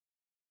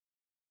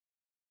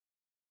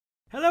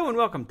Hello and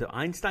welcome to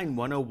Einstein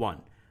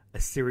 101, a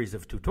series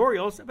of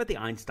tutorials about the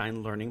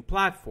Einstein Learning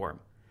Platform.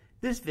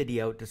 This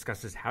video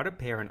discusses how to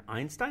pair an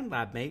Einstein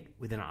LabMate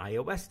with an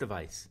iOS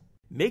device.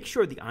 Make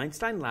sure the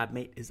Einstein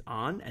LabMate is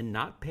on and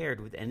not paired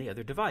with any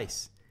other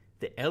device.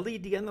 The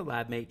LED on the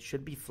LabMate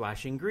should be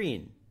flashing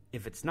green.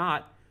 If it's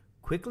not,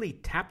 quickly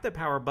tap the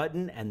power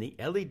button and the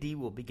LED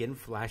will begin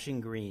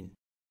flashing green.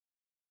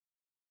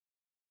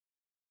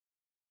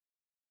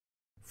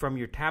 From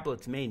your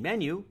tablet's main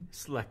menu,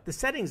 select the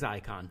Settings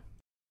icon.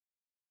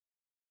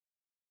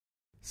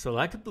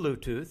 Select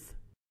Bluetooth,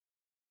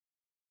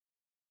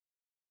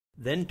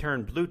 then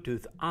turn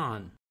Bluetooth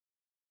on.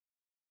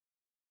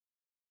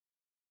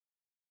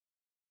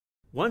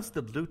 Once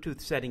the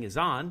Bluetooth setting is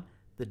on,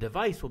 the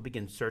device will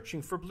begin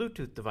searching for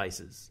Bluetooth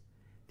devices.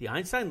 The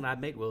Einstein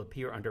LabMate will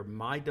appear under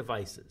My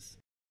Devices.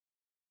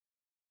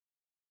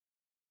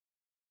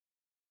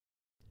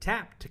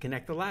 Tap to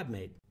connect the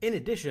LabMate. In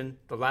addition,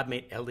 the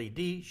LabMate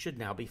LED should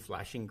now be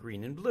flashing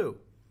green and blue.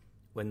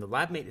 When the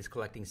LabMate is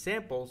collecting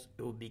samples,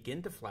 it will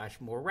begin to flash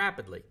more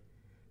rapidly.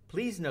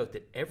 Please note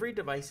that every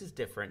device is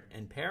different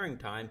and pairing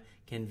time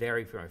can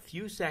vary from a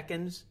few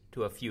seconds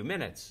to a few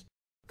minutes.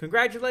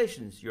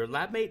 Congratulations, your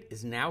LabMate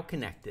is now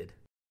connected.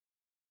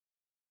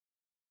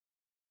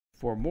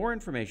 For more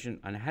information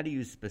on how to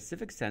use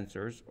specific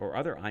sensors or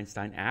other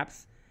Einstein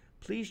apps,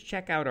 please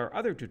check out our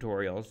other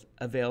tutorials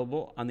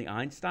available on the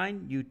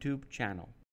Einstein YouTube channel.